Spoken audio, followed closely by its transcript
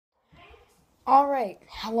Alright,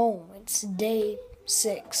 hello, it's day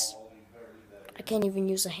 6. I can't even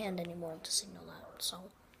use a hand anymore to signal that, so.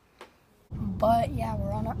 But yeah,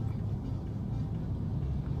 we're on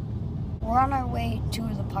our way to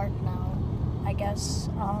the park now, I guess.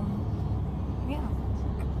 Yeah.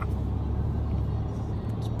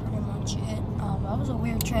 That's pretty much it. That was a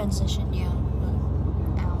weird transition, yeah.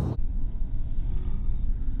 But, ow.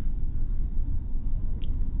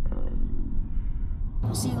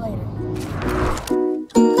 I'll see you later.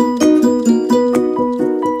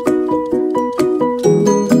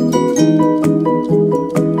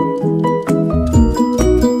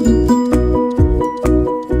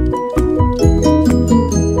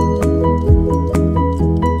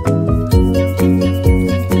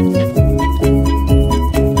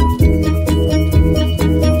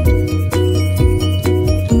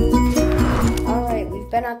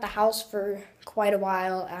 Been at the house for quite a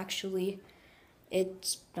while, actually.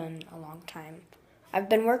 It's been a long time. I've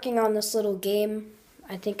been working on this little game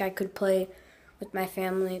I think I could play with my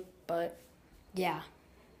family, but yeah.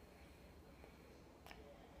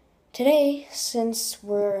 Today, since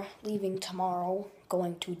we're leaving tomorrow,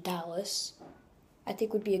 going to Dallas, I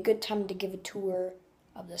think would be a good time to give a tour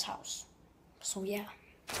of this house. So yeah.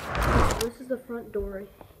 This is the front door.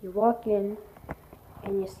 You walk in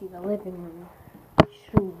and you see the living room.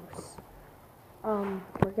 Shoes.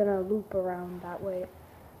 We're gonna loop around that way,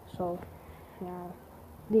 so yeah,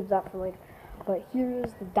 leave that for later. But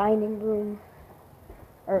here's the dining room,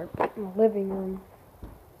 or living room,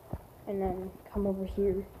 and then come over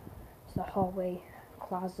here. It's the hallway,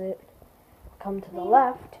 closet. Come to the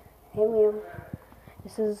left. Hey Liam,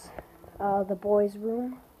 this is the boys'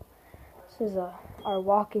 room. This is our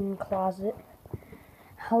walk-in closet.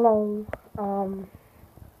 Hello,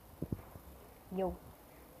 yo.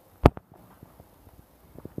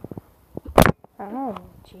 Oh,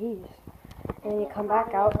 jeez. And then you come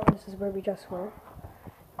back out. This is where we just were.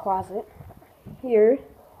 Closet. Here,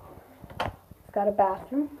 it's got a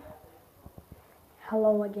bathroom.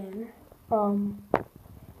 Hello again.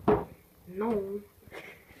 No.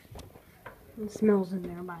 It smells in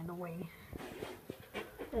there, by the way.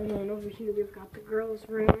 And then over here we've got the girls'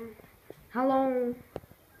 room. Hello.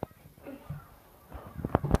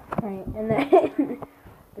 Right, and then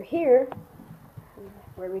over here,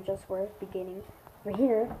 where we just were at the beginning, over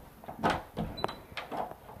here,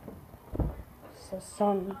 it's a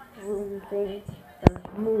sun room thing, the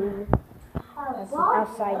moon, that's an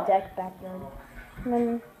outside deck backyard. And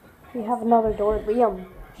then we have another door. Liam,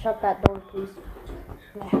 shut that door, please.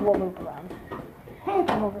 And we'll loop around.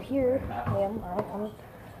 And over here, Liam, alright,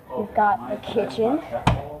 we've got the kitchen.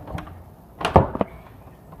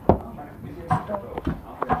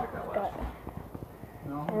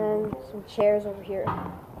 And some chairs over here.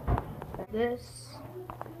 This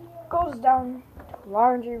goes down to the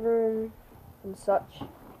laundry room and such.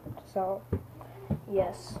 So,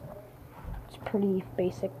 yes, it's pretty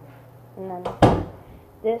basic. And then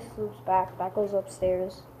this loops back. That goes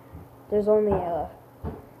upstairs. There's only a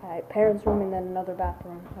parents' room and then another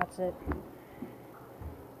bathroom. That's it.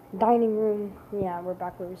 Dining room. Yeah, we're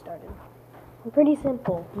back where we started. Pretty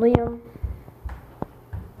simple. Liam.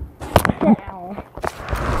 Ow.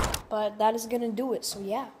 But that is gonna do it, so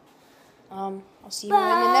yeah. I'll see you in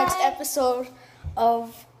the next episode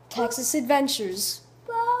of Texas Adventures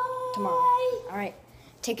tomorrow. Alright,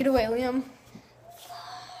 take it away, Liam.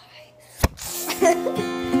 Bye.